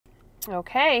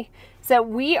Okay, so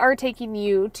we are taking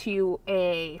you to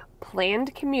a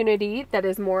planned community that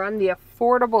is more on the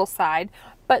affordable side,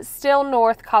 but still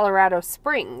North Colorado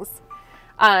Springs.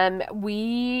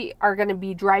 We are going to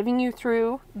be driving you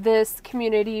through this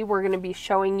community. We're going to be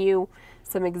showing you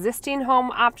some existing home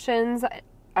options,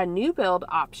 a new build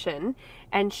option,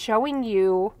 and showing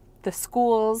you the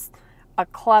schools, a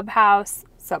clubhouse,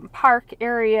 some park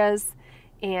areas,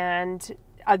 and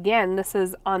again, this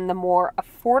is on the more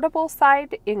affordable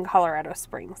side in Colorado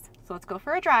Springs. So let's go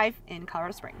for a drive in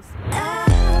Colorado Springs.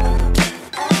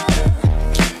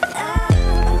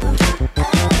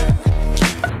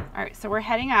 All right, so we're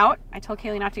heading out. I told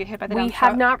Kaylee not to get hit by the dump truck. We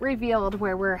have not revealed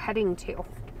where we're heading to.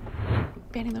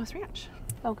 Banning Lewis Ranch.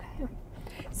 Okay.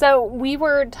 So we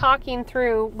were talking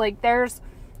through, like, there's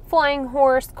Flying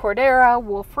Horse, Cordera,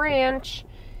 Wolf Ranch.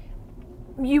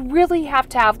 You really have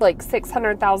to have like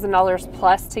 $600,000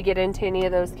 plus to get into any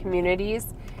of those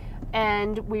communities.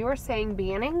 And we were saying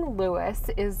Banning Lewis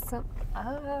is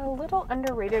a little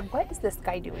underrated. What is this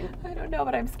guy doing? I don't know,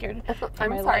 but I'm scared.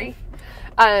 I'm sorry.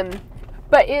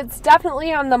 But it's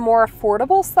definitely on the more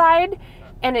affordable side,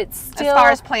 and it's still, as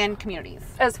far as planned communities.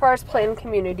 As far as planned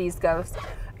communities goes,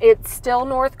 it's still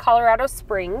North Colorado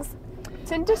Springs.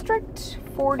 It's in District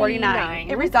 49.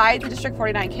 It resides in District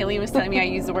 49. Kaylee was telling me I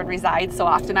use the word reside so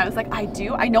often. I was like, I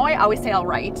do. I know I always say all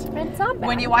right. It's not bad.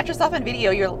 When you watch yourself on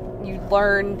video, you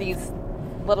learn these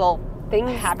little things,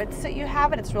 habits that you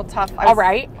have, and it's real tough. All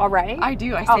right. I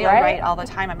do. I say all right all the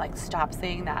time. I'm like, stop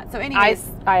saying that. So anyways,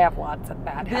 I have lots of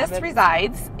bad habits. This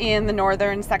resides in the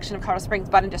northern section of Colorado Springs,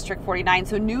 but in District 49.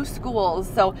 So new schools.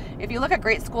 So if you look at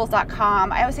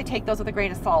greatschools.com, I always say take those with a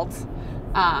grain of salt.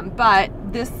 But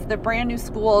the brand new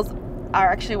schools are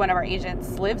actually, one of our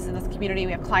agents lives in this community.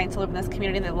 We have clients who live in this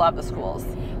community and they love the schools.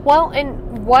 Well,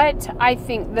 and what I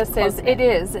think this is,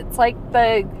 it's like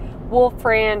the Wolf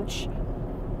Ranch,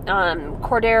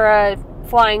 Cordera,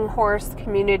 Flying Horse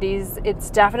communities. It's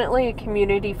definitely a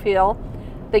community feel.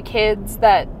 The kids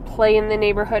that play in the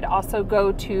neighborhood also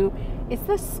go to, is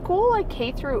this school like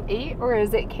K through 8 or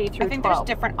is it K through 12? I think there's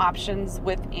different options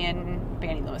within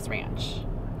Banning Lewis Ranch.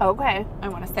 Okay. I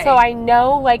want to say. So I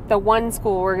know, like, the one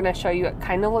school we're going to show you, it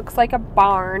kind of looks like a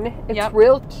barn. It's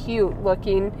real cute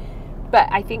looking, but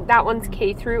I think that one's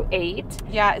K through 8.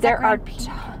 Yeah, is there that Grand Peak?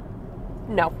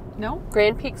 No. No?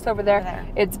 Grand Peak's over there.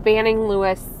 It's Banning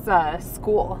Lewis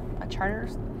School. A charter?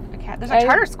 There's a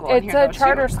charter school in here, It's a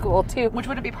charter school, too. Which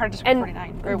wouldn't be part of District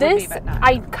 49. Or this, would be, but not.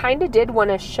 I kind of did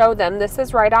want to show them. This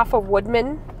is right off of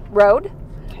Woodman Road.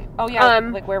 Oh, yeah,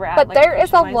 like where we're at. But like, there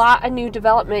is a lot of new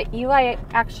development. Eli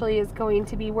actually is going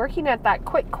to be working at that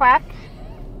Quick Quack.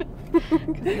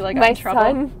 Like my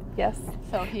son, yes.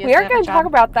 So we are going to talk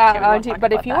about that,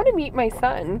 but if you want to meet my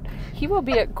son, he will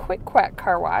be at Quick Quack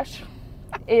Car Wash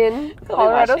in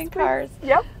Colorado Springs. Cars.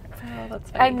 Yep. Oh, that's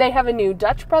funny. And they have a new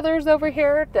Dutch Brothers over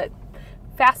here, that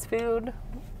fast food,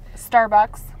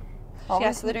 Starbucks.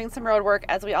 Yeah, so they're doing some road work,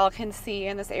 as we all can see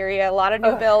in this area. A lot of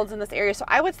new builds in this area. So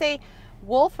I would say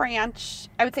Wolf Ranch,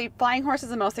 I would say Flying Horse is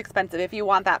the most expensive. If you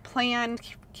want that planned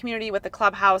community with the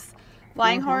clubhouse,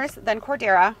 Flying Horse, then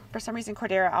Cordera. For some reason,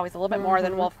 Cordera always a little bit more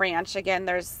than Wolf Ranch. Again,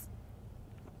 there's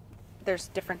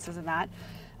differences in that.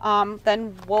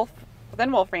 Then Wolf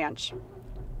Ranch.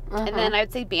 And then I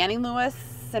would say Banning Lewis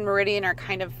and Meridian are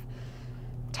kind of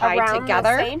tied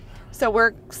together. So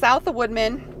we're south of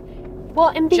Woodman. Well,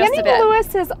 and Banning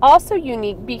Lewis is also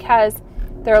unique because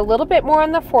they're a little bit more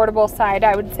on the affordable side.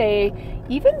 I would say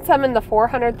even some in the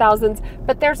 400,000s,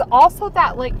 but there's also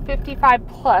that like 55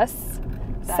 plus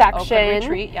section. Open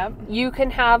retreat, yep. You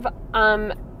can have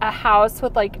a house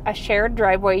with like a shared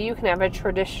driveway. You can have a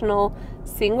traditional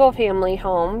single family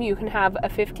home. You can have a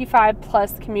 55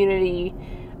 plus community.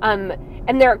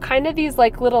 And there are kind of these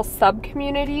like little sub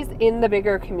communities in the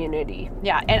bigger community.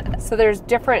 Yeah, and so there's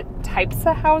different types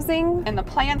of housing. And the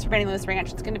plans for Banning Lewis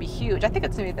Ranch, it's going to be huge. I think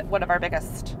it's going to be one of our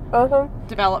biggest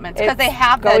developments because they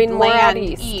have the land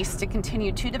east to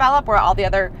continue to develop, where all the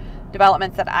other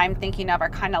developments that I'm thinking of are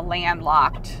kind of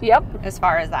landlocked. Yep. As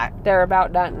far as that, they're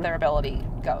about done. Their ability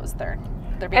goes. They're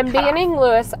being and Banning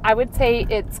Lewis, I would say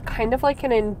it's kind of like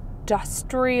an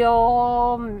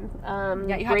industrial,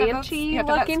 ranchy you have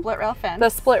to have that split rail fence. The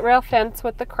split rail fence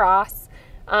with the cross,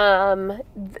 and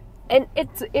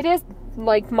it is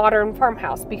like modern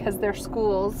farmhouse because their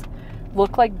schools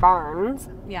look like barns.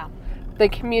 Yeah.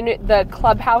 The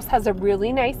clubhouse has a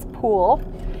really nice pool,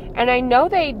 and I know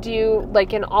they do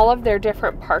like in all of their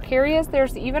different park areas.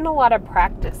 There's even a lot of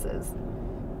practices.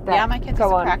 Yeah, my kids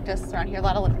used to practice around here. A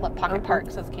lot of pocket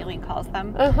parks, as Kayleen calls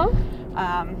them.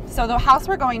 So the house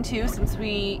we're going to, since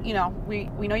we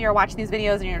know you're watching these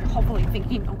videos and you're hopefully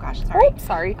thinking, oh gosh,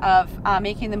 sorry, of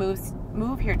making the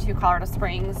move here to Colorado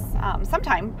Springs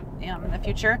sometime in the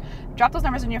future, drop those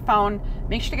numbers on your phone.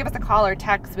 Make sure to give us a call or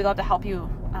text. We'd love to help you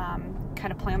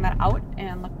kind of plan that out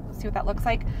and see what that looks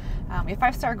like. We have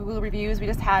 5-star Google reviews. We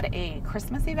just had a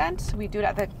Christmas event. We do it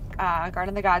at the Garden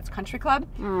of the Gods Country Club.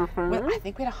 I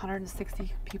think we had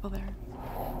 160 people there.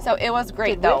 So it was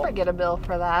great. Did we ever get a bill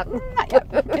for that? Not yet.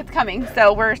 It's coming,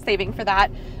 so we're saving for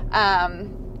that.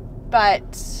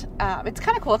 But it's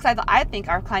kind of cool because I think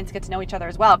our clients get to know each other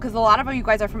as well, because a lot of you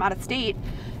guys are from out of state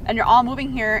and you're all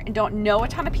moving here and don't know a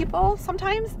ton of people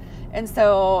sometimes. And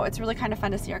so it's really kind of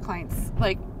fun to see our clients,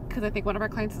 because I think one of our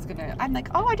clients is I'm like,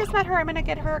 oh, I just met her. I'm going to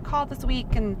get her a call this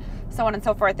week, and so on and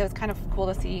so forth. It was kind of cool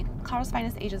to see Colorado's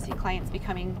finest agency clients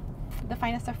becoming the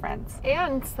finest of friends.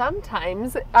 And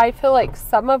sometimes I feel like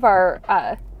some of our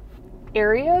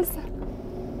areas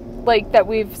that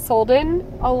we've sold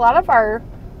in, a lot of our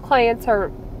clients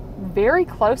are very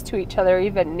close to each other,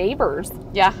 even neighbors.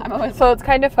 Yeah, so it's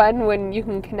kind of fun when you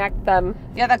can connect them.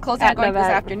 Yeah, that closing I'm going this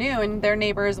afternoon, they're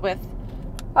neighbors with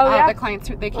the clients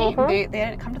who they came. They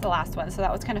didn't come to the last one, so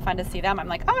that was kind of fun to see them. I'm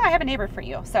like, oh, I have a neighbor for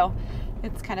you. So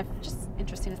it's kind of just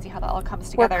interesting to see how that all comes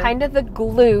together. We're kind of the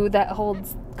glue that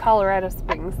holds Colorado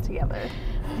Springs together.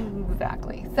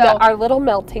 Exactly. So our little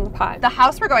melting pot. The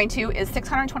house we're going to is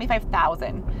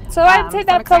 $625,000. So I'd say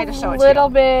that's a little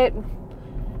bit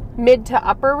mid to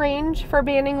upper range for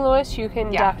Banning Lewis. You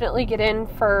can definitely get in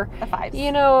for the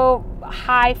 5s.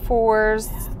 High 4s.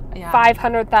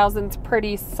 500,000's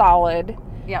pretty solid.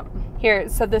 Yep. Here,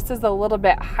 so this is a little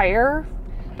bit higher.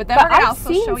 But then we're going to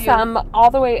also show you some all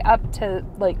the way up to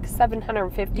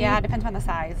 750. Yeah, it depends on the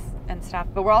size and stuff.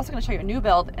 But we're also going to show you a new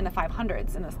build in the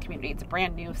 500s in this community. It's a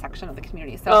brand new section of the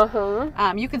community. So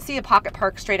you can see a pocket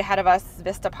park straight ahead of us,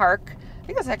 Vista Park. I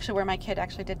think that's actually where my kid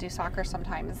actually did do soccer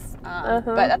sometimes. But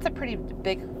that's a pretty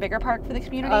bigger park for the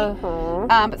community.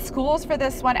 But schools for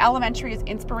this one, elementary is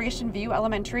Inspiration View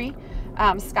Elementary,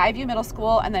 Skyview Middle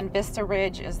School, and then Vista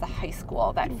Ridge is the high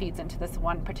school that feeds into this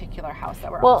one particular house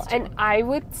that we're almost to. And I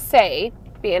would say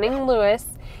Banning Lewis,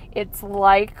 it's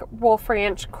like Wolf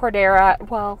Ranch, Cordera,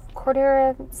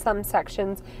 some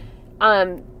sections,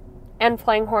 and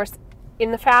Flying Horse,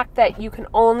 in the fact that you can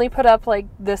only put up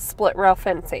this split rail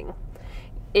fencing.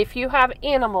 If you have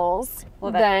animals,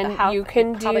 then you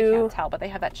can probably can't tell, but they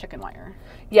have that chicken wire.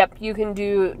 Yep, you can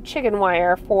do chicken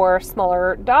wire for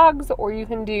smaller dogs, or you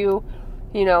can do,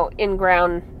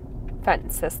 in-ground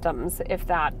fence systems, if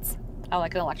that's... Oh,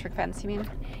 like an electric fence, you mean?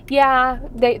 Yeah,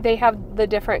 they have the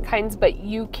different kinds, but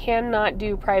you cannot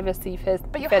do privacy fencing.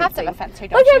 But you have to have a fence here,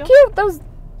 don't you? Look how cute those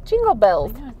jingle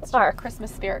bells it's are.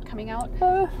 Christmas spirit coming out.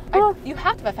 You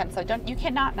have to have a fence, though. You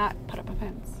cannot not put up a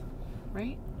fence,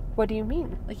 right? What do you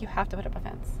mean? You have to put up a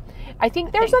fence. I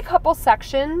think there's a couple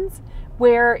sections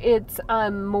where it's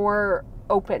more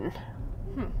open.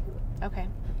 Okay.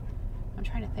 I'm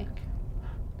trying to think.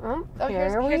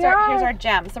 Here's our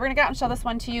gem. So we're going to go out and show this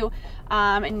one to you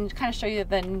and kind of show you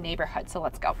the neighborhood. So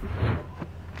let's go.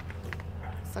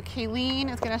 So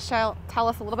Kayleen is going to tell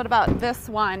us a little bit about this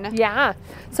one. Yeah.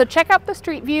 So check out the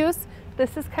street views.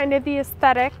 This is kind of the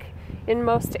aesthetic in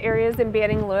most areas in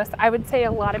Banning Lewis. I would say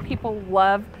a lot of people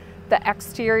love the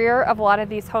exterior of a lot of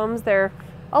these homes. They're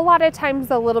a lot of times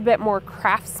a little bit more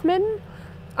craftsman.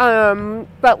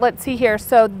 But let's see here.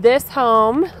 So this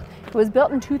home was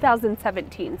built in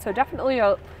 2017. So definitely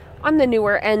on the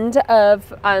newer end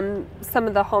of some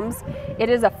of the homes. It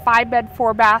is a 5-bed,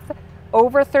 4-bath,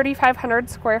 over 3,500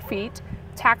 square feet.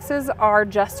 Taxes are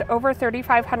just over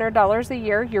 $3,500 a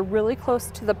year. You're really close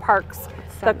to the parks,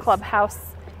 the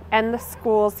clubhouse, and the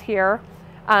schools here.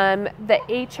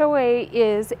 The HOA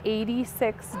is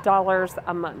 $86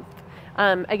 a month.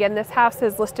 Again, this house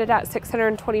is listed at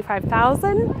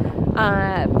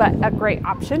 $625,000, but a great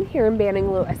option here in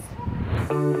Banning Lewis.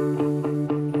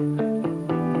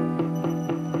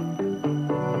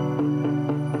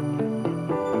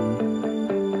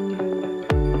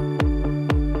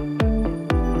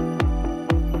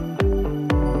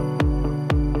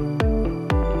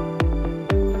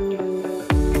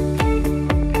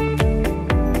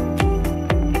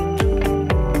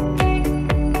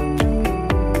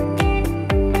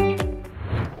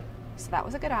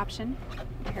 Option.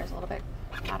 My hair's a little bit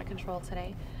out of control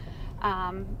today.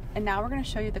 And now we're going to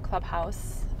show you the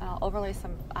clubhouse. I'll overlay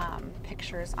some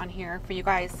pictures on here for you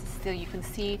guys so you can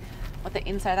see what the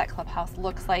inside of that clubhouse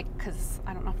looks like, because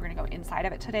I don't know if we're going to go inside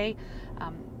of it today.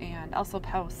 And also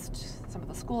post some of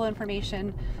the school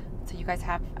information. So you guys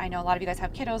have, I know a lot of you guys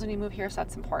have kiddos when you move here, so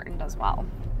that's important as well.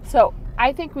 So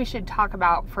I think we should talk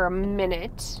about for a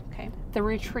minute the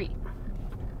retreat.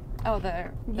 Oh, the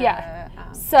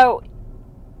so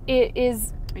it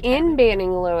is in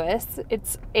Banning Lewis.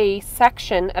 It's a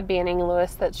section of Banning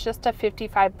Lewis that's just a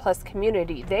 55 plus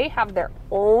community. They have their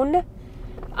own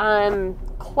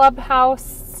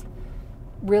clubhouse,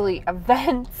 really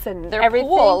events and their everything.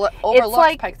 Pool overlooks it's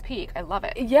like Pikes Peak. I love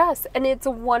it. Yes, and it's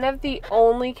one of the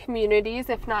only communities,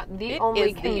 if not the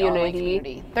only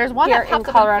community. There's one that pops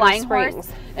up in Flying Horse,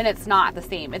 and it's not the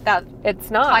same. It's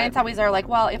not. Clients always are like,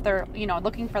 well, if they're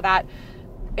looking for that,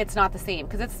 it's not the same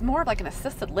because it's more of like an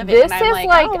assisted living. This is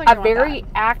like a very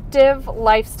active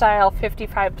lifestyle,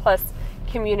 55 plus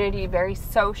community, very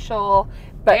social,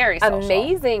 but very social.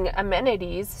 Amazing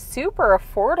amenities, super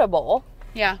affordable.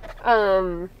 Yeah.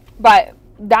 But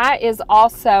that is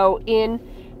also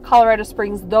in Colorado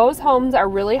Springs. Those homes are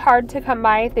really hard to come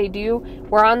by.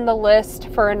 We're on the list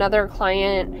for another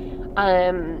client.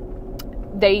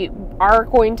 They are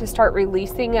going to start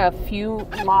releasing a few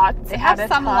lots. They have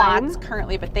some lots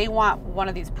currently, but they want one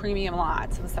of these premium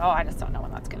lots. And so I just don't know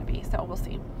when that's going to be. So we'll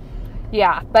see.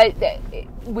 Yeah, but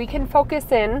we can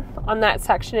focus in on that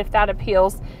section if that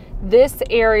appeals. This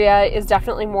area is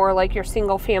definitely more like your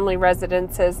single family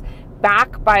residences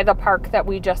back by the park that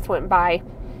we just went by.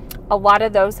 A lot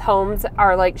of those homes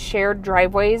are like shared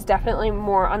driveways, definitely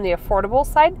more on the affordable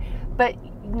side. But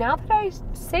now that I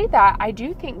say that, I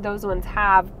do think those ones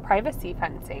have privacy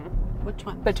fencing. Which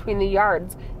ones? Between the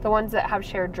yards. The ones that have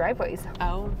shared driveways.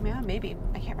 Oh, yeah, maybe.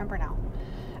 I can't remember now.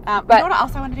 But you know what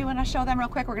else I want to do when I show them real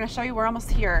quick? We're going to show you, we're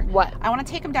almost here. What? I want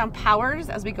to take them down Powers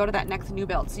as we go to that next new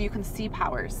build so you can see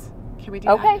Powers. Can we do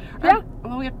that? Okay, yeah.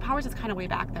 Well, Powers is kind of way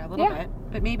back there a little bit,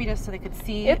 but maybe just so they could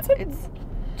see. It's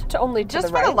only to just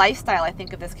the for right. the lifestyle, I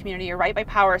think, of this community. You're right by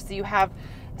Powers, so you have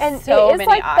and so it is many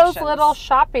like options. Those little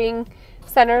shopping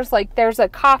centers. Like there's a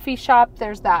coffee shop.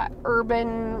 There's that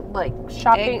urban like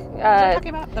shopping. What are you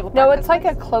talking about? No, it's like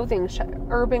a clothing shop.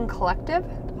 Urban Collective.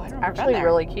 Oh, it's actually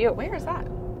really cute. Where is that?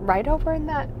 Right over in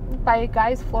that by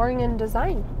Guys Flooring and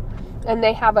Design. And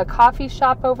they have a coffee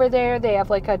shop over there. They have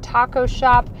like a taco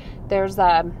shop. There's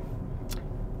a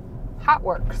Hot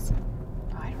Works.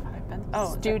 Oh, I don't know. I've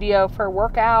been studio for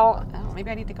workout. Oh, maybe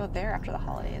I need to go there after the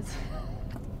holidays.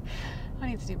 I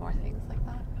need to do more things like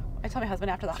that. I tell my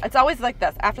husband it's always like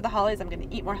this. After the holidays, I'm going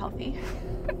to eat more healthy.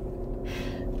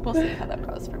 We'll see how that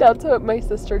goes for me. That's what my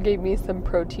sister gave me, some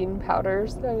protein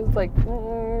powders. I was like,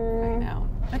 I know.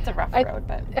 It's a rough road,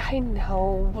 but I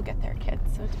know. We'll get there, kids.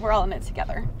 So we're all in it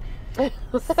together.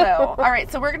 So, all right.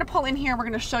 So we're going to pull in here. We're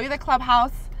going to show you the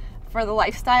clubhouse for the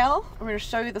lifestyle. We're going to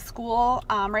show you the school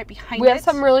right behind it. We have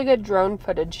some really good drone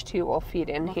footage too. We'll feed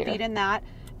in here. We'll feed in that.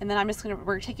 And then we're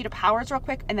going to take you to Powers real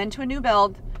quick and then to a new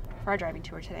build for our driving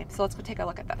tour today. So let's go take a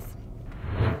look at this.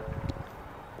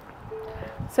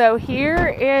 So here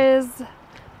is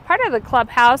part of the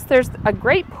clubhouse. There's a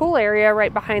great pool area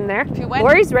right behind there.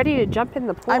 Lori's ready to jump in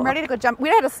the pool. I'm ready to go jump. We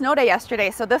had a snow day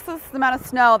yesterday, so this is the amount of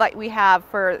snow that we have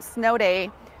for snow day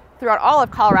throughout all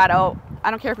of Colorado. I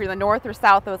don't care if you're in the north or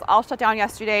south. It was all shut down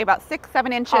yesterday, about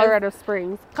 6-7 inches. Colorado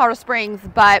Springs,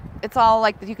 but it's all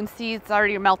like you can see it's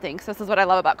already melting. So this is what I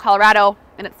love about Colorado,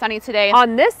 and it's sunny today.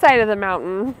 On this side of the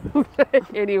mountain,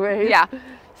 anyway. Yeah.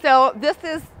 So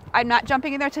I'm not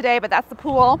jumping in there today, but that's the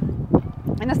pool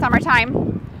in the summertime.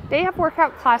 They have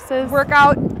workout classes.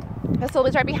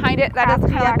 Facilities right behind it. That is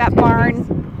kind of like that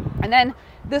barn. And then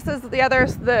this is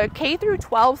the K through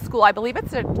 12 school. I believe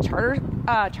it's a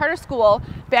charter school.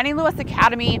 Banning Lewis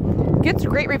Academy gets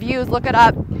great reviews. Look it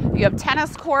up. You have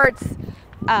tennis courts.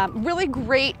 Really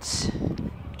great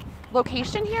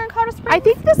location here in Colorado Springs. I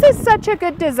think this is such a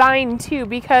good design too,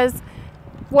 because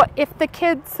what if the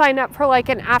kids sign up for like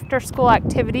an after-school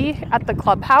activity at the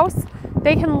clubhouse?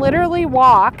 They can literally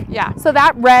walk. Yeah. So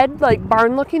that red like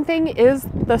barn-looking thing is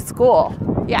the school.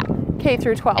 Yeah. K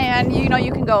through 12. And you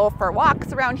can go for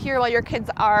walks around here while your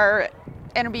kids are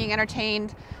being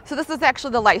entertained. So this is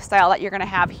actually the lifestyle that you're going to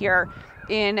have here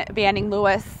in Banning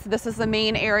Lewis. This is the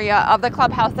main area of the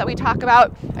clubhouse that we talk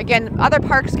about. Again, other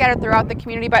parks scattered throughout the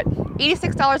community, but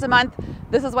 $86 a month,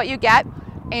 this is what you get.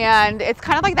 And it's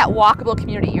kind of like that walkable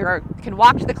community. You can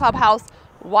walk to the clubhouse,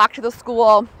 walk to the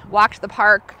school, walk to the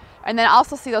park, and then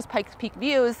also see those Pikes Peak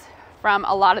views from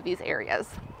a lot of these areas.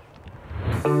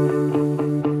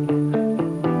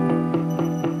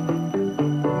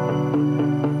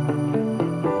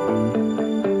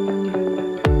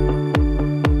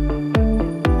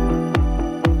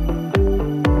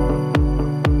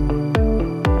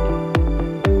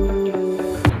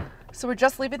 So we're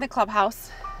just leaving the clubhouse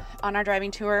on our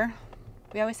driving tour.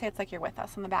 We always say it's like you're with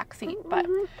us in the back seat, but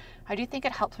I do think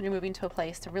it helps when you're moving to a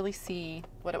place to really see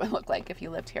what it would look like if you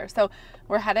lived here. So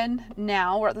we're heading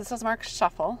now. This is Mark's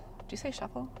Shuffle. Do you say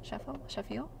Shuffle? Shuffle?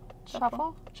 Sheffield?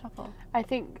 Shuffle? Shuffle. I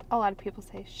think a lot of people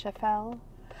say Shuffle.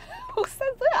 Who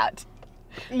says that?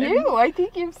 You. I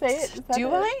think you say it.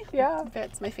 Do I? Yeah.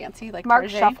 It's my fancy, like, Mark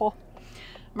Target. Shuffle.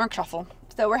 Mark Shuffle.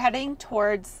 So we're going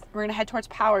to head towards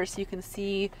Powers so you can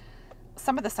see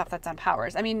some of the stuff that's on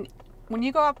Powers. I mean, when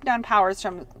you go up and down Powers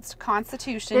from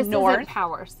Constitution This north. isn't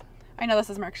Powers. I know this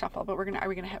is Mark Shuffle, but we're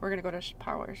gonna go to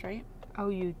Powers, right? Oh,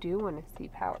 you do want to see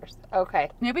Powers. Okay.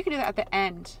 Maybe we can do that at the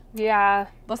end. Yeah.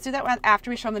 Let's do that after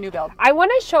we show them the new build. I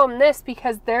want to show them this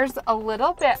because there's a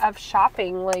little bit of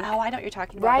shopping, like. Oh, I know what you're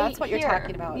talking about. Right That's what here. you're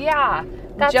talking about. Yeah.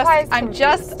 That's why I'm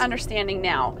just understanding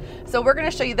now. So we're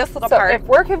gonna show you this little so part. if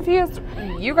we're confused,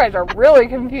 you guys are really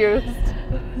confused.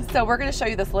 So we're gonna show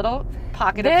you this little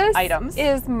pocket This of items.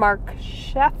 is Mark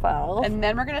Shuffle. And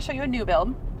then we're going to show you a new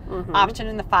build option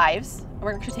in the 5s.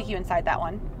 We're going to take you inside that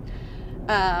one.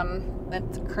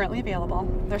 That's currently available.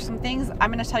 There's some things,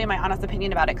 I'm going to tell you my honest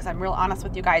opinion about it because I'm real honest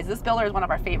with you guys. This builder is one of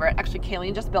our favorite. Actually,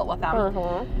 Kayleen just built with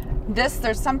them.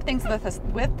 There's some things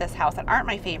with this house that aren't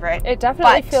my favorite. It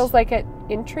definitely feels like an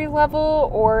entry level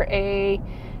or a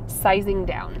sizing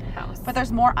down house. But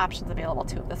there's more options available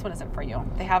too. This one isn't for you.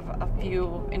 They have a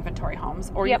few inventory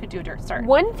homes, or you could do a dirt start.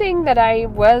 One thing that I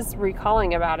was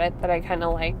recalling about it that I kind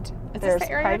of liked. Is there's this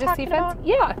the area you're privacy talking fence. about?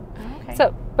 Yeah. Oh, okay.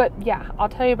 So, but yeah, I'll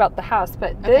tell you about the house.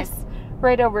 But this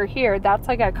right over here, that's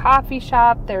like a coffee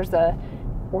shop. There's a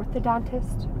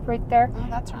orthodontist right there. Oh,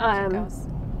 that's where it goes.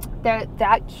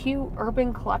 That cute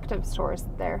urban collective stores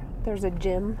there. There's a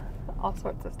gym, all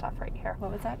sorts of stuff right here.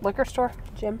 What was that? Liquor store,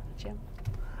 gym.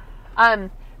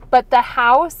 But the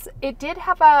house, it did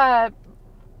have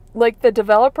the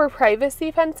developer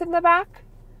privacy fence in the back,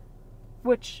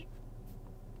 which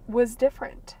was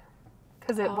different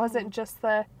because it wasn't just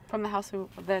from the house,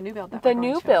 the new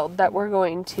build. That we're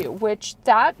going to, which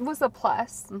that was a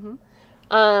plus.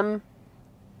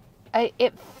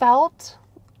 It felt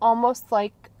almost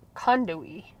like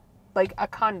condo-y, like a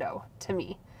condo to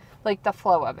me, like the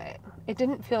flow of it. It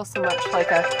didn't feel so much like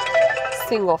a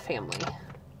single family.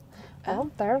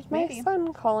 Oh, there's my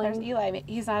son calling. There's Eli.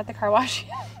 He's not at the car wash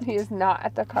yet. He is not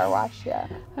at the car wash yet.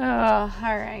 Oh,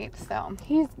 all right. So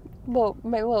he's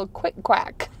my little quick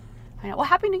quack. I know. Well,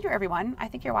 Happy New Year, everyone. I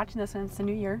think you're watching this when it's the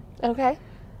new year. Okay.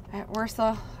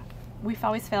 We've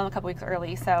always filmed a couple weeks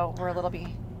early, so we're a little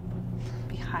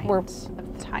behind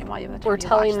of the time while you We're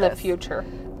telling the future.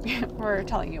 We're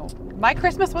telling you. My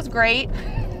Christmas was great.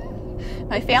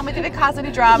 My family didn't cause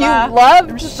any drama. You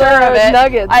loved the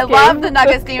Nuggets I game. love the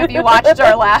Nuggets game. If you watched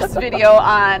our last video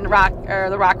on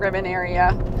the Rock Ribbon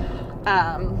area,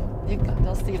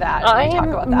 you'll see that. I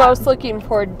am most looking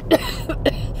forward.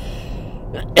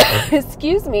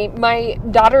 Excuse me, my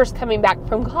daughter's coming back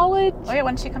from college. Oh yeah,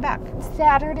 when did she come back?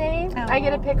 Saturday. Oh. I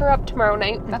get to pick her up tomorrow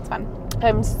night. That's fun.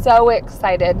 I'm so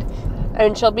excited,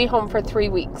 and she'll be home for 3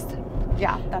 weeks.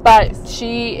 Yeah, but nice.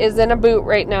 She is in a boot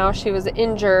right now. She was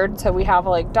injured, so we have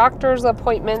like doctor's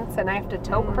appointments, and I have to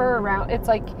tote her around. It's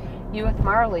like you with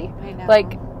Marley. I know.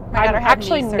 Like I'm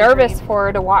actually knee nervous surgery. for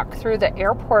her to walk through the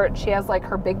airport. She has like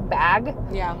her big bag.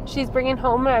 Yeah. She's bringing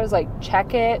home, and I was like,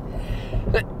 check it.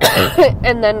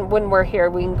 And then when we're here,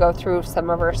 we can go through some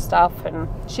of her stuff. And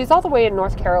she's all the way in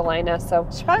North Carolina, so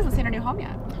she probably hasn't seen her new home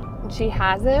yet. She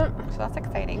hasn't. So that's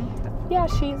exciting. Yeah,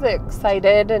 she's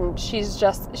excited, and she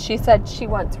said she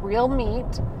wants real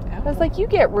meat. I was like, you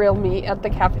get real meat at the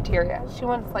cafeteria. She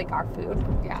wants like our food.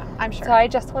 Yeah, I'm sure. So I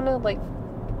just want to like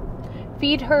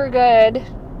feed her good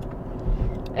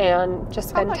and just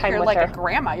spend time with her. You're like a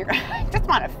grandma. I just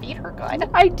want to feed her good.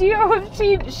 I do.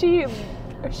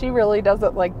 She really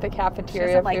doesn't like the cafeteria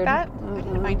She doesn't food. Like that? I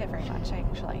didn't mind it very much,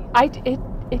 actually.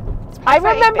 I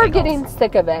remember getting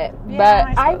sick of it, yeah,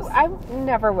 but I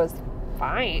never was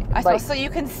fine. I suppose. So you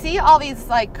can see all these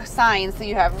like signs. So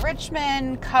you have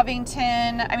Richmond,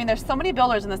 Covington. I mean, there's so many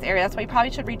builders in this area. That's why you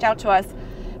probably should reach out to us,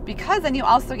 because then you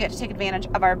also get to take advantage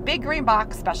of our big green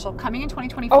box special coming in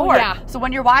 2024. Oh, yeah. So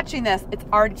when you're watching this, it's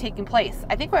already taking place.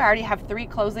 I think we already have 3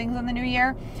 closings in the new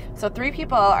year. So 3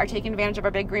 people are taking advantage of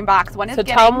our big green box. One is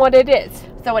tell them what it is.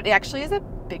 So it actually is a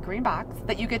big green box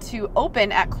that you get to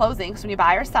open at closing. So when you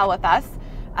buy or sell with us,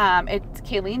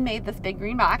 Kayleen made this big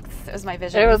green box. It was my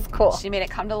vision. It was cool. She made it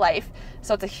come to life.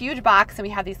 So it's a huge box, and we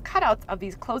have these cutouts of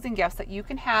these closing gifts that you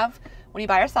can have when you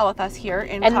buy or sell with us here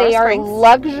in Colorado Springs. And they are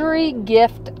luxury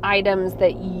gift items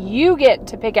that you get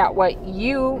to pick out what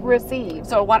you receive.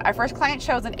 So our first client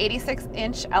chose an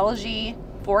 86-inch LG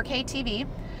 4K TV.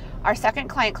 Our second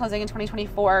client closing in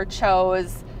 2024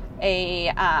 chose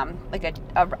a like a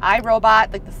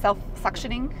iRobot, like the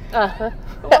self-suctioning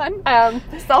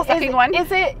one, self-sucking one.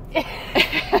 Is it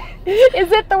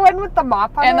is it the one with the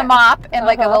mop on and it? the mop and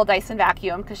like a little Dyson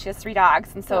vacuum because she has 3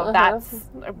 dogs, and so that's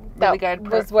really good.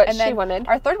 Was what and she wanted.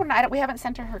 Our third one, we haven't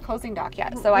sent her closing doc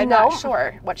yet, so I'm not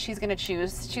sure what she's going to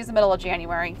choose. She's the middle of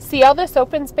January. See all this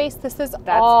open space? This is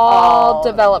all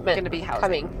development going to be housing.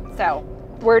 coming. So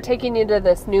we're taking you to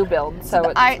this new build.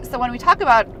 So when we talk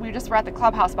about, we just were at the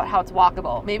clubhouse about how it's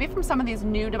walkable. Maybe from some of these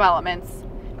new developments,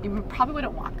 you probably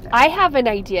wouldn't walk there. I have an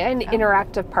idea, an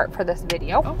interactive part for this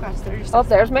video. Oh gosh,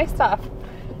 there's my stuff.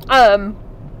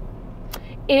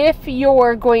 If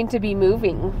you're going to be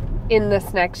moving in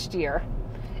this next year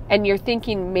and you're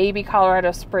thinking maybe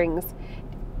Colorado Springs,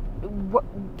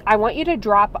 I want you to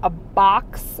drop a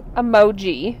box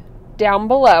emoji down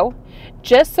below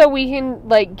just so we can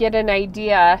like get an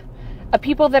idea of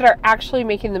people that are actually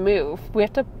making the move. We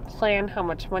have to plan how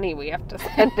much money we have to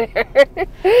spend there.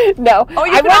 No,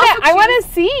 I want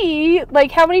to see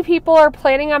like how many people are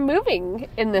planning on moving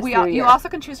in this new year. You also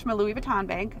can choose from a Louis Vuitton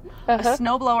bag, a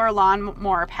snowblower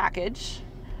lawnmower package.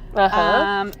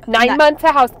 9 months of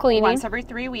house cleaning. Once every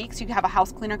 3 weeks, you can have a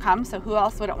house cleaner come. So who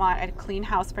else wouldn't want a clean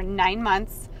house for 9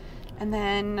 months? And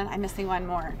then I'm missing one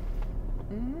more.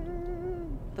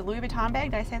 The Louis Vuitton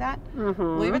bag, did I say that?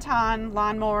 Louis Vuitton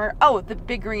lawnmower. Oh, the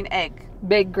big green egg.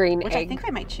 Big green egg. Which I think I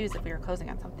might choose if we were closing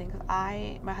on something, because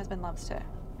my husband loves to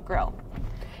grill.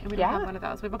 And we don't have one of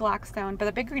those. We have a Blackstone, but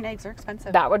the big green eggs are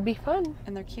expensive. That would be fun.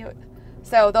 And they're cute.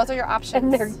 So those are your options.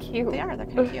 And they're cute. They are. They're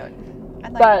kind of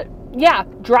cute. But yeah,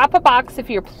 drop a box if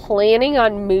you're planning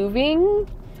on moving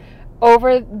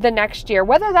over the next year,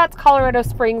 whether that's Colorado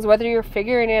Springs, whether you're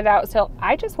figuring it out. So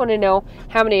I just want to know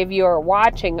how many of you are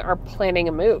watching are planning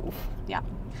a move. Yeah.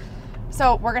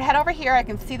 So we're going to head over here. I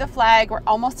can see the flag. We're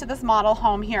almost to this model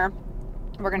home here.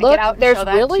 We're going to get out and show that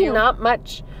to you. There's really not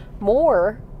much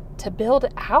more to build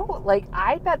out. Like,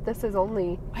 I bet this is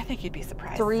only, I think you'd be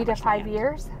surprised. 3 to 5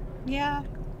 years. Yeah.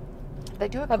 They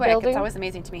do it quick. It's always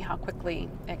amazing to me how quickly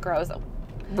it grows.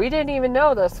 We didn't even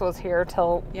know this was here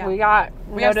till we got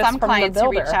We have some clients who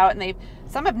reach out, and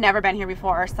some have never been here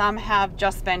before. Some have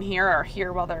just been here or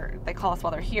here while they call us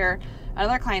while they're here. And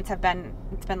other clients it's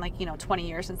been like 20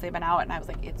 years since they've been out, and I was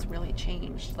like, it's really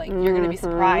changed. Like you're going to be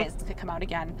surprised to come out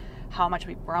again how much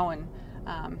we've grown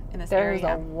in this area.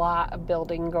 There's a lot of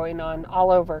building going on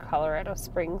all over Colorado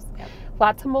Springs. Yep.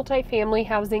 Lots of multifamily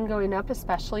housing going up,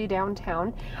 especially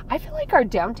downtown. I feel like our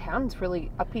downtown's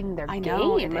really upping their game. I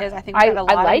know it is. I think we've got a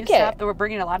lot of new stuff. We're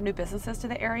bringing a lot of new businesses to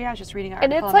the area. I was just reading an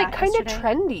article and it's like kind of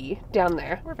trendy down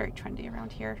there. We're very trendy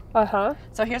around here.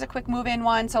 So here's a quick move-in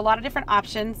one. So a lot of different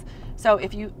options. So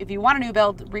if you want a new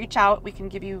build, reach out. We can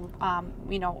give you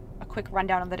a quick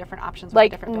rundown of the different options.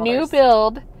 Like with the different new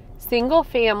build, single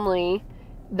family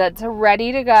that's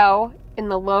ready to go in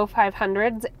the low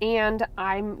 500s, and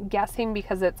I'm guessing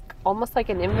because it's almost like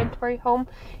an inventory home,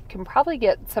 you can probably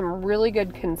get some really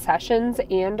good concessions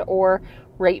and or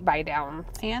rate buy downs.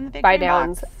 And the big green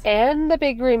box. And the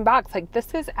big green box. Like,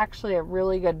 this is actually a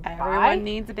really good buy. Everyone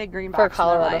needs a big green box for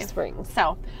Colorado Springs. So,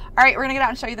 all right, we're gonna get out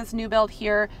and show you this new build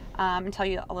here and tell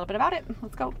you a little bit about it.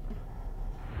 Let's go.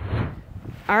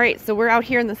 All right, so we're out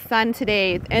here in the sun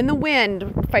today, in the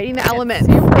wind, fighting the elements.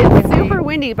 It's super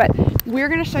windy, but we're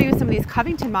going to show you some of these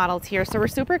Covington models here. So we're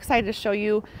super excited to show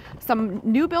you some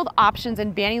new build options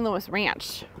in Banning Lewis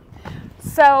Ranch.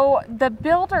 So the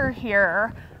builder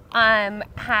here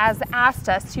has asked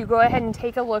us to go ahead and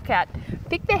take a look at, I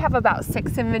think they have about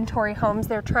 6 inventory homes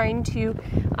they're trying to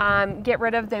get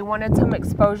rid of. They wanted some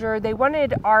exposure. They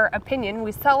wanted our opinion.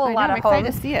 We sell a lot of homes. I'm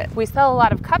excited to see it. We sell a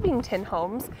lot of Covington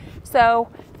homes. So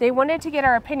they wanted to get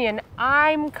our opinion.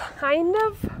 I'm kind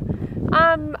of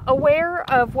aware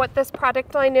of what this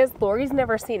product line is. Lori's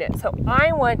never seen it. So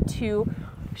I want to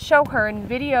show her and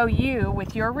video you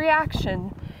with your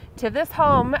reaction to this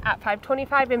home at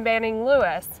 525 in Banning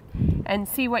Lewis and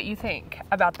see what you think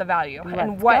about the value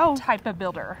and what type of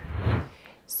builder.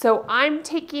 So I'm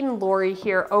taking Lori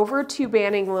here over to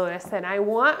Banning Lewis, and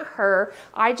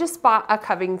I just bought a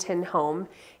Covington home,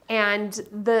 and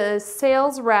the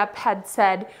sales rep had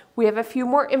said we have a few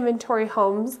more inventory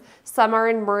homes. Some are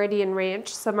in Meridian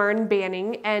Ranch, some are in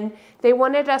Banning, and they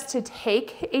wanted us to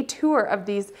take a tour of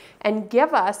these and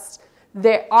give us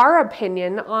our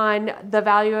opinion on the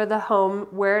value of the home,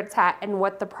 where it's at, and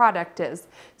what the product is.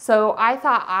 So I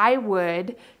thought I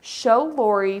would show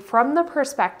Lori from the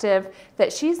perspective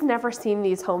that she's never seen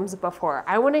these homes before.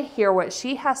 I want to hear what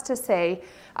she has to say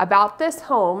about this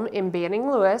home in Banning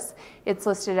Lewis. It's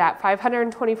listed at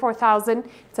 $524,000.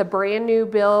 It's a brand new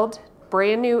build,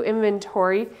 brand new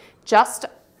inventory, just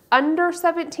under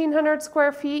 1,700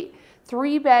 square feet,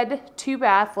 3-bed,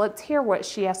 2-bath. Let's hear what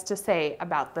she has to say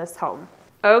about this home.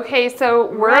 Okay, so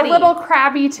we're a little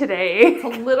crabby today. It's a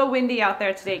little windy out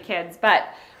there today, kids, but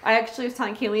I actually was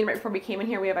telling Kayleen right before we came in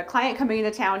here, we have a client coming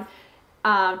into town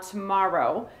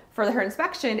tomorrow for her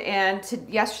inspection, and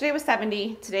yesterday was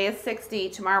 70, today is 60,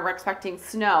 tomorrow we're expecting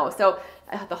snow. So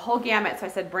the whole gamut, so I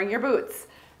said, bring your boots.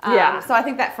 So I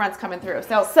think that front's coming through.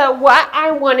 So what I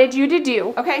wanted you to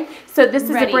do, okay. So this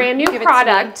is a brand new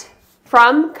product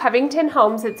from Covington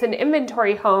Homes. It's an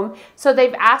inventory home. So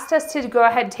they've asked us to go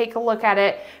ahead and take a look at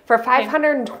it for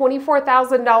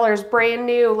 $524,000 brand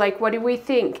new. Like, what do we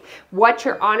think? What's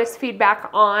your honest feedback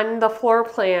on the floor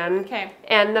plan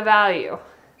and the value?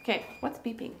 Okay, what's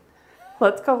beeping?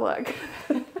 Let's go look.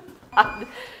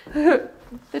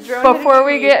 The drone Before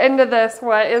we get into this,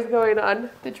 what is going on?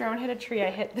 The drone hit a tree.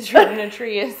 I hit the drone in a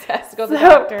tree. It has to go to the So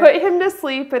doctor. put him to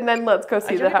sleep and then let's go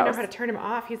see the house. I don't know how to turn him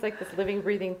off. He's like this living,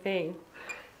 breathing thing.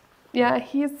 Yeah,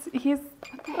 he's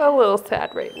a little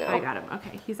sad right now. I got him.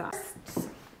 Okay, he's off.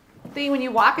 Thing when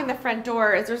you walk in the front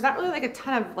door is there's not really like a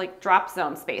ton of like drop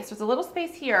zone space. There's a little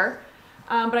space here,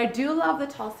 but I do love the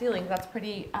tall ceilings. That's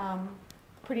pretty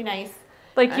nice.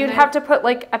 Like you'd have to put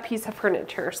like a piece of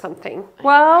furniture or something.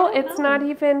 Well, it's not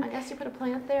even. I guess you put a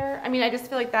plant there. I mean, I just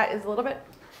feel like that is a little bit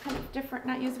kind of different,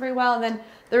 not used very well. And then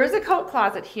there is a coat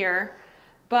closet here,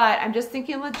 but I'm just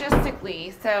thinking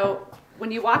logistically. So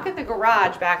when you walk in the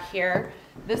garage back here,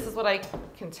 this is what I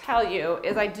can tell you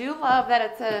is I do love that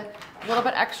it's a little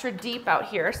bit extra deep out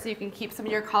here so you can keep some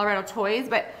of your Colorado toys.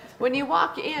 But when you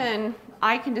walk in,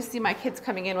 I can just see my kids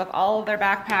coming in with all of their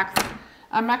backpacks.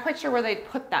 I'm not quite sure where they'd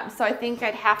put them, so I think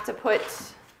I'd have to put.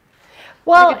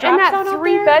 Well, like and at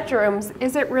 3 bedrooms,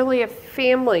 is it really a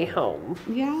family home?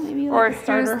 Yeah, maybe like or a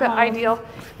starter who's the home. ideal?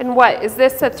 And what is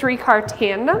this, a 3-car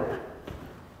tandem?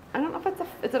 I don't know if it's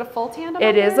is it a full tandem?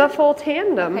 It is a full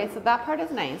tandem. Okay, so that part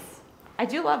is nice. I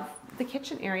do love the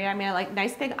kitchen area. I mean, I like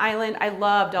nice big island. I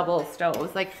love double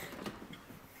stoves. Like,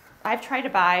 I've tried to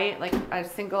buy like a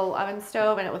single oven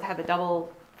stove, and it had the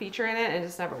double feature in it, and it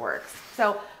just never works.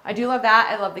 So I do love that.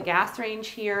 I love the gas range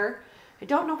here. I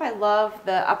don't know if I love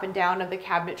the up and down of the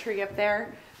cabinetry up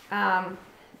there. And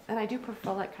I do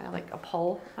prefer like kind of like a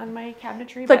pull on my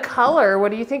cabinetry. The color,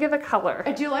 what do you think of the color?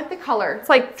 I do like the color. It's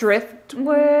like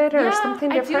driftwood or something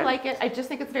different. I do like it. I just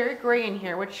think it's very gray in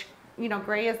here, which, you know,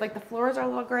 gray is like the floors are a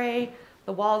little gray,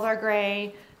 the walls are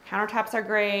gray, countertops are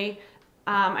gray.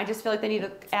 I just feel like they need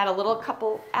to add a little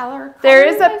couple colors. There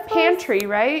is a pantry,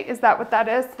 right? Is that what that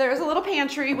is? There is a little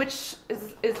pantry, which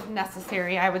is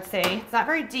necessary, I would say. It's not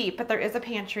very deep, but there is a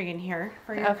pantry in here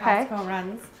for your Costco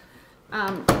runs.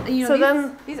 You know,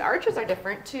 so these arches are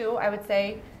different too, I would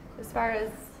say, as far as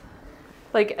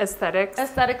like aesthetics.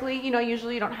 Aesthetically, you know,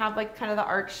 usually you don't have like kind of the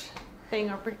arch thing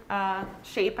or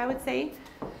shape, I would say.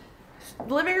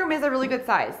 The living room is a really good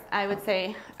size, I would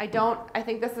say. I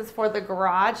think this is for the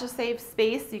garage to save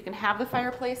space. You can have the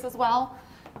fireplace as well.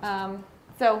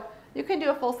 So you can do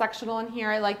a full sectional in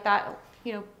here. I like that,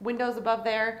 you know, windows above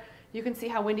there. You can see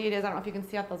how windy it is. I don't know if you can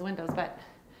see out those windows, but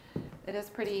it is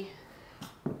pretty.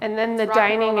 And then the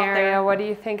dining area, what do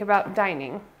you think about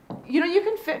dining? You know, you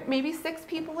can fit maybe 6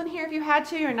 people in here if you had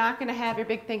to. You're not going to have your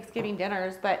big Thanksgiving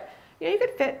dinners, but you know, you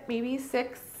could fit maybe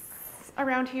 6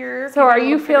 around here. So are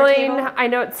you feeling, I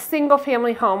know it's single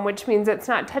family home, which means it's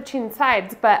not touching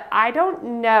sides, but I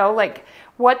don't know, like,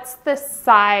 what's the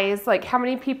size, like how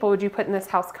many people would you put in this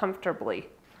house comfortably?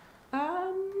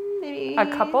 Maybe a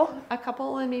couple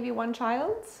and maybe 1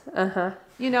 child. Uh-huh.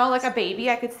 You know, like a baby,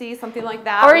 I could see something like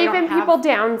that. Or even people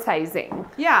downsizing.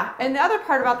 Yeah, and the other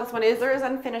part about this one is there is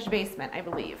unfinished basement, I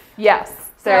believe.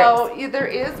 Yes, there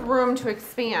is room to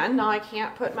expand. Now I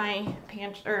can't put my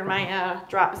pantry or my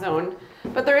drop zone,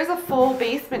 but there is a full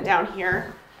basement down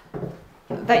here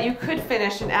that you could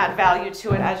finish and add value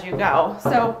to it as you go.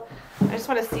 So I just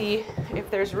want to see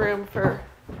if there's room for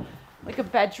like a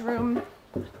bedroom.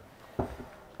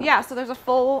 Yeah, so there's a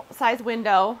full size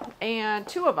window and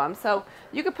 2 of them. So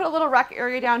you could put a little rec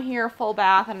area down here, full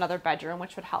bath, and another bedroom,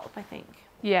 which would help, I think.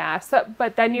 Yeah, so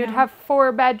but then you'd have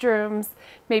 4 bedrooms,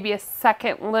 maybe a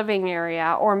second living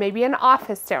area, or maybe an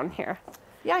office down here.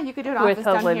 Yeah, you could do an office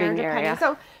down here, depending.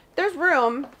 So there's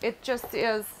room. It just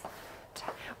is.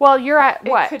 Well, you're at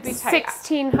what?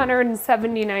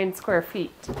 1,679 square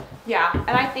feet. Yeah,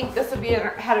 and I think this would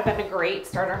had been a great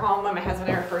starter home when my husband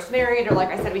and I were first married, or like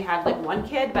I said, we had like 1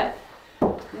 kid, but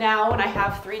now when I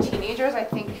have 3 teenagers, I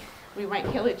think we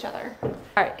might kill each other. All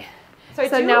right. So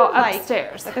now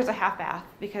upstairs. That there's a half bath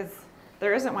because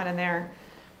there isn't one in there,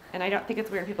 and I don't think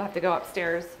it's weird people have to go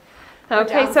upstairs.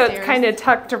 Okay, so it's kind of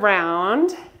tucked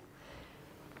around.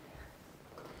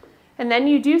 And then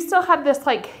you do still have this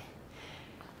like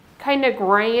kind of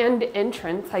grand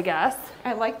entrance, I guess.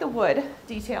 I like the wood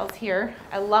details here.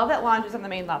 I love that lounge is on the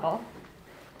main level.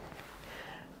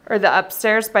 Or the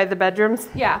upstairs by the bedrooms.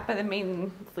 Yeah, by the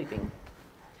main sleeping.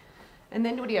 And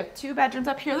then what do you have? 2 bedrooms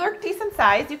up here. They're decent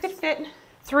size. You could fit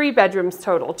 3 bedrooms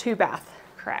total, 2 bath.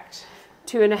 Correct.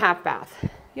 2.5 bath.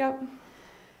 Yep.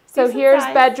 So Decent here's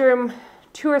size. bedroom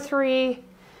 2 or 3,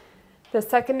 the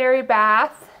secondary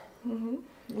bath,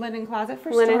 Linen closet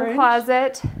for linen storage.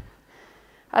 closet,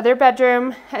 other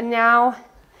bedroom, and now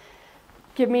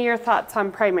give me your thoughts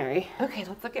on primary. Okay,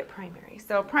 let's look at primary.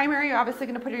 So primary, you're obviously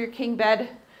going to put your king bed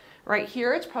right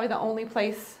here. It's probably the only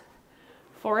place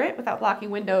for it without blocking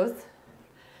windows.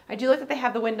 I do like that they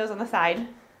have the windows on the side.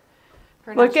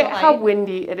 For Look at natural how light.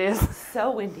 windy it is.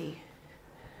 So windy.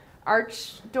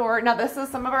 Arch door. Now this is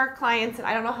some of our clients, and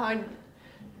I don't know how I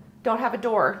don't have a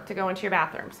door to go into your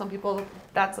bathroom. Some people,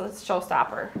 that's a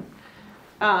showstopper.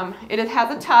 It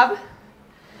has a tub.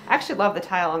 I actually love the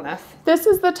tile on this. This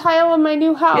is the tile in my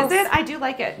new house. Is it? I do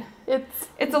like it.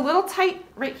 It's a little tight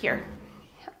right here.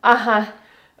 Uh-huh.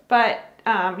 But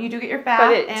you do get your bath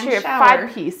But it's and your shower.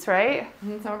 5-piece, right?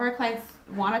 And some of our clients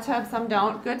want a tub, some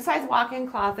don't. Good size walk-in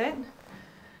closet,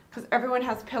 because everyone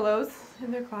has pillows in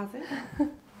their closet.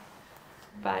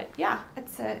 But yeah,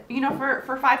 it's a, you know,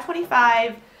 for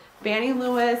 $525, Banning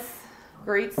Lewis,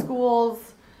 great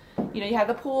schools. You know, you have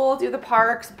the pool, do the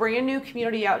parks, brand new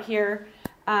community out here.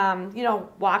 You know,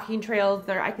 walking trails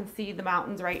there. I can see the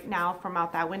mountains right now from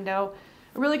out that window.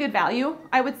 A really good value,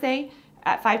 I would say,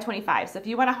 at $525. So if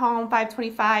you want a home,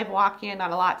 $525, walk in, not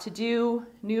a lot to do,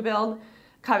 new build,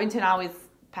 Covington always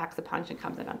packs a punch and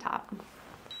comes in on top.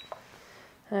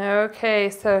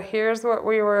 Okay, so here's what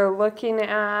we were looking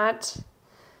at.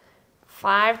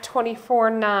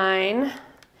 $524.9.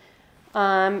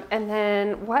 And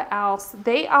then what else?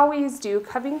 They always do,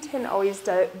 Covington always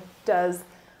does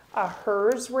a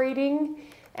HERS rating,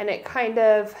 and it kind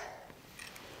of,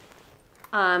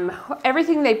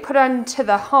 everything they put onto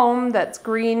the home that's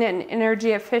green and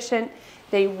energy efficient,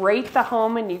 they rate the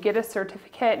home and you get a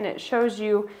certificate, and it shows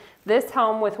you this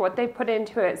home with what they put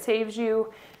into it saves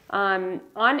you on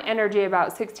energy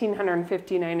about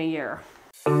 $1,659 a year.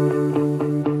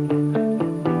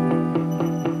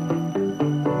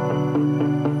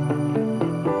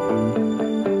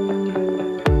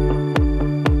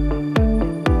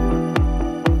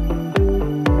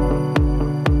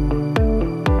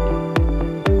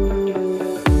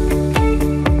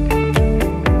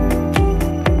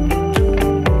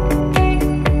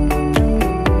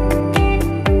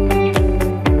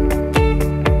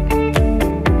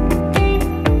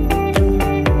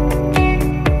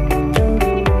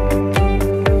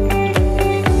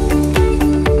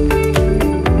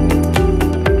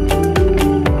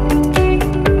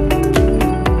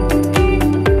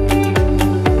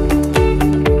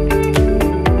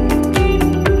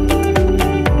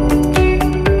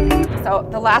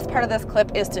 Last part of this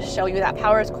clip is to show you that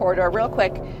Powers corridor real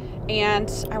quick, and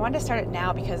I wanted to start it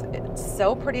now because it's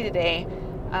so pretty today.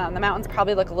 The mountains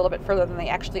probably look a little bit further than they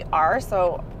actually are,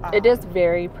 so it is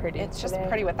very pretty. It's just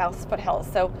pretty with those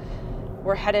foothills. So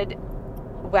we're headed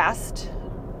west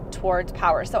towards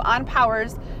Powers. So on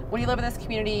Powers, when you live in this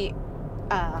community,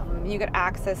 you get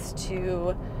access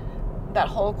to that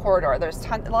whole corridor. There's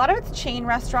a lot of it's chain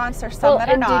restaurants. There's some that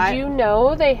are not. Did you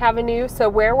know they have a new? So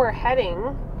where we're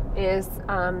heading is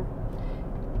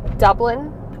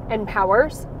Dublin and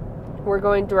Powers. We're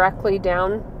going directly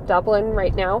down Dublin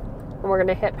right now, and we're going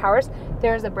to hit Powers.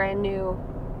 There's a brand new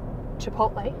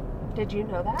Chipotle. Did you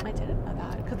know that? I didn't know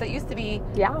that, because it used to be.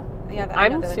 Yeah.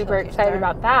 I'm super excited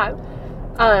about that.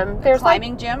 There's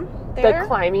climbing gym there. The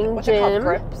climbing What's gym. It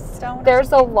called? Gripstone.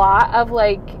 There's a lot of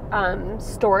like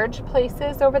storage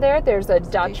places over there. There's a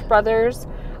Dutch Brothers.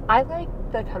 I like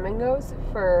the come and goes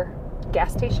for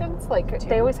gas stations. Like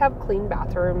they always have clean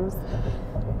bathrooms.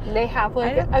 And they have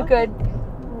like a good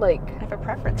like I have a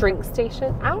preference. Drink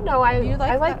station. I don't know. I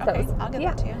like that? those. Okay, I'll give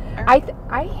that to you.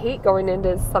 I hate going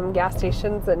into some gas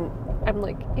stations and I'm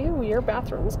like, ew, your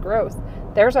bathroom's gross.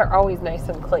 Theirs are always nice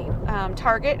and clean.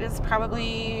 Target is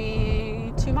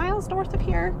probably 2 miles north of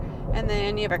here, and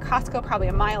then you have a Costco probably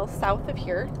a mile south of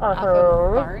here, off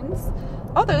of Barnes.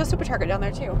 Oh, there's a Super Target down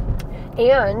there too.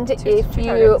 And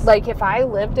if I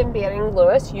lived in Banning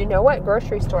Lewis, you know what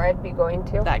grocery store I'd be going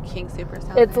to? That King Super's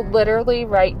down It's there. Literally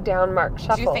right down Mark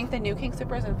Shuffle. Do you think the new King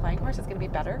Supers and Flying Horse is going to be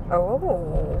better?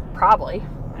 Oh, probably.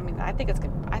 I mean, I think it's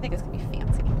gonna be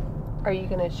fancy. Are you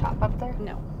going to shop up there?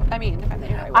 No. I mean, if I'm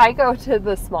there, I will. I go to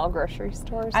the small grocery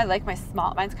stores. I like my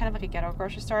small. Mine's kind of like a ghetto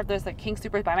grocery store. There's like King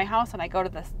Soopers by my house, and I go to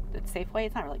the Safeway.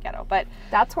 It's not really ghetto, but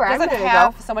that's where I'm doesn't going to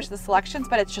have go. so much of the selections,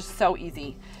 but it's just so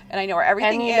easy, and I know where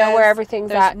everything is. And you know where everything's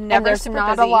there's at. Never and there's super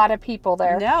not busy. a lot of people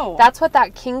there. No, that's what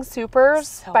that King Soopers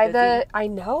so by busy. the. I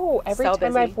know every So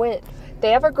time busy. I've went.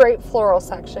 They have a great floral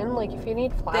section. Like if you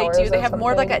need flowers, they do. They or have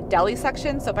more of like something. a deli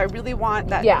section. So if I really want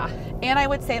that, Yeah. And I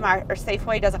would say our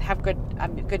Safeway doesn't have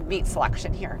good meat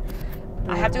selection here.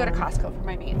 I have to go to Costco for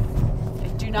my meat. I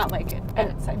do not like it.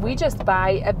 And we just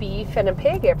buy a beef and a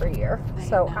pig every year.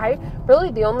 So know. I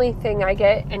really, the only thing I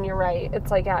get, and you're right,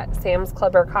 it's like at Sam's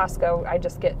Club or Costco, I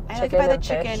just get I chicken like to buy the and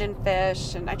chicken fish. and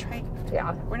fish, and I try.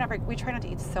 Yeah. We try not to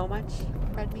eat so much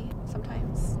red meat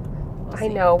sometimes. We'll I see.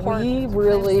 know. Pork We sometimes.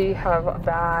 really have a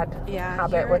bad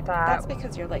habit with that. That's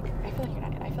because you're like, I feel like you're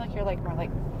not. I feel like you're like more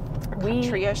like we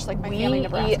country-ish, like my we family in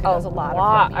Nebraska eat does a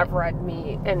lot of red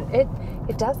meat, and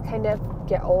it does kind of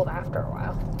get old after a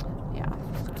while. Yeah.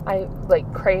 I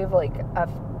like crave like a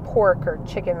pork or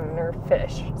chicken or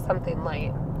fish, something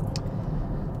light.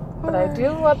 But I do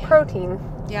love protein.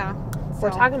 Yeah. We're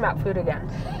talking about food again.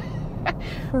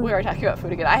 We are talking about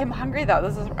food again. I am hungry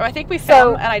though. I think we So-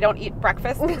 film and I don't eat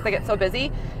breakfast because I get so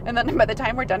busy. And then by the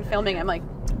time we're done filming, I'm like,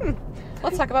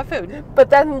 let's talk about food. But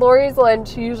then Lori's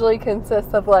lunch usually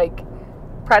consists of like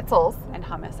pretzels, And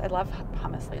hummus. I love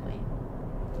hummus lately.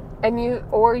 and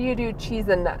you do cheese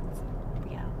and nuts.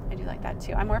 Yeah, I do like that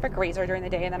too. I'm more of a grazer during the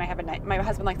day, and then I have a night. My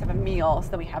husband likes to have a meal, so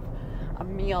then we have a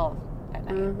meal at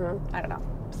night. Mm-hmm. I don't know.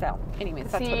 So,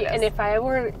 anyways, that's what See, it is. and if I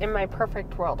were in my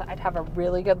perfect world, I'd have a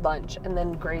really good lunch and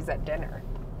then graze at dinner.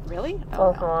 Really?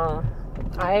 Oh, no. Uh-huh.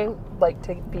 I like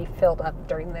to be filled up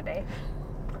during the day.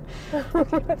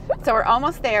 So we're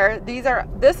almost there.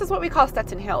 This is what we call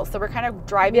Stetson Hills. So we're kind of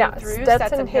driving through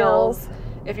Stetson Hills.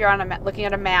 If you're on looking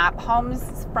at a map,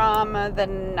 homes from the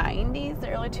 90s, the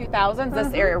early 2000s,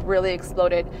 this area really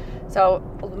exploded. So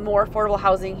more affordable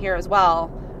housing here as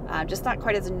well. Just not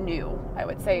quite as new, I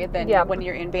would say, than when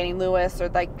you're in Banning Lewis, or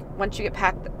like once you get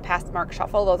past Mark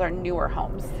Shuffle, those are newer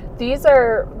homes. These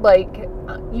are like,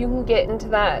 you can get into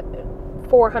that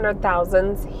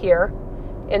 400,000s here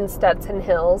in Stetson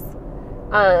Hills.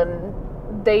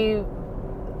 They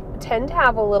tend to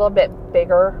have a little bit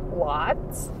bigger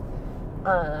lots,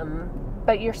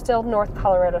 but you're still North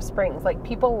Colorado Springs. Like,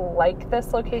 people like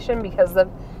this location because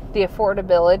of the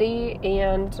affordability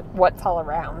and what's all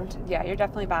around. Yeah, you're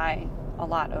definitely by a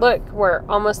lot of... Look, we're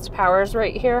almost to Powers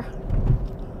right here.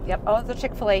 Yep. Oh, there's a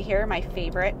Chick-fil-A here, my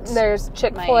favorite. There's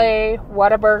Chick-fil-A,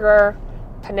 Whataburger,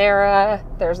 Panera.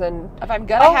 There's an... If I'm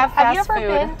gonna have fast food, have you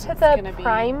ever been to the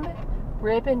Prime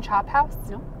Rib and Chop House?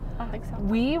 No, I don't think so.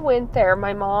 We went there,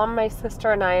 my mom, my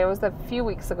sister, and I. It was a few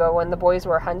weeks ago when the boys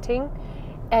were hunting,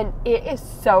 and it is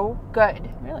so good.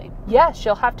 Really? Yes,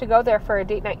 you'll have to go there for a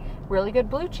date night. Really good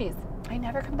blue cheese. I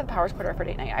never come to the Powers Quarter for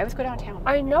date night. I always go downtown.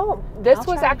 I know. This I'll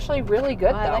was try. actually really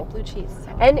good, though. I like blue cheese. So.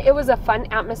 And it was a fun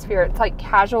atmosphere. It's like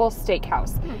casual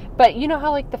steakhouse. But you know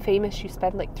how like the famous, you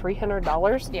spend like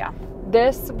 $300? Yeah.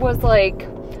 This was like,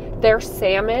 their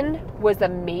salmon was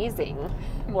amazing.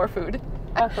 More food.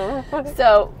 Uh-huh.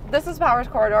 So this is Powers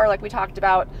Corridor, like we talked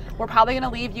about. We're probably going to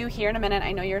leave you here in a minute.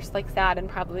 I know you're like sad, and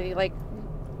probably like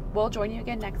we'll join you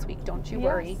again next week. Don't you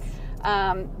worry.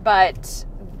 But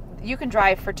you can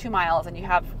drive for 2 miles and you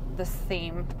have the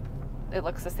same. It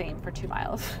looks the same for 2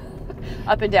 miles,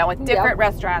 up and down, with different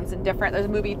restaurants and different. There's a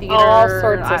movie theater, all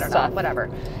sorts of I don't stuff. know,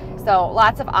 whatever. So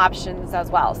lots of options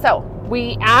as well. So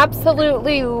we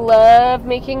absolutely love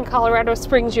making Colorado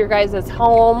Springs your guys'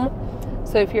 home.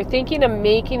 So if you're thinking of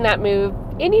making that move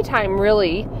anytime,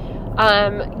 really,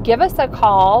 give us a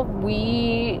call.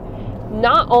 We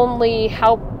not only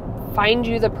help find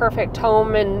you the perfect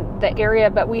home in the area,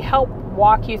 but we help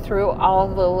walk you through all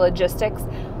the logistics.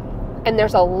 And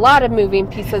there's a lot of moving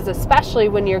pieces, especially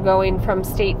when you're going from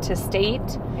state to state.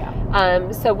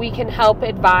 So we can help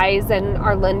advise, and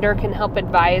our lender can help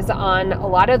advise on a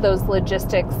lot of those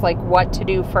logistics, like what to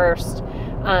do first.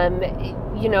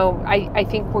 You know, I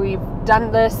think we've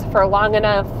done this for long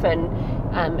enough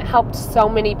and helped so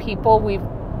many people. We've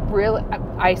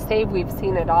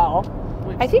seen it all.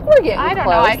 I think we're getting I don't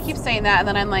close. know. I keep saying that, and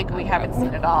then I'm like, we haven't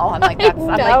seen it all. I'm like,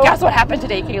 guess what happened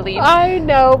today, Kaylee? I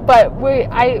know, but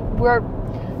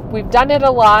we've done it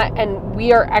a lot, and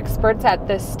we are experts at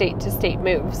this state-to-state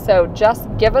move. So just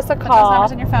give us a Put those call.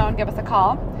 numbers on your phone. Give us a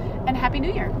call, and Happy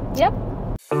New Year. Yep.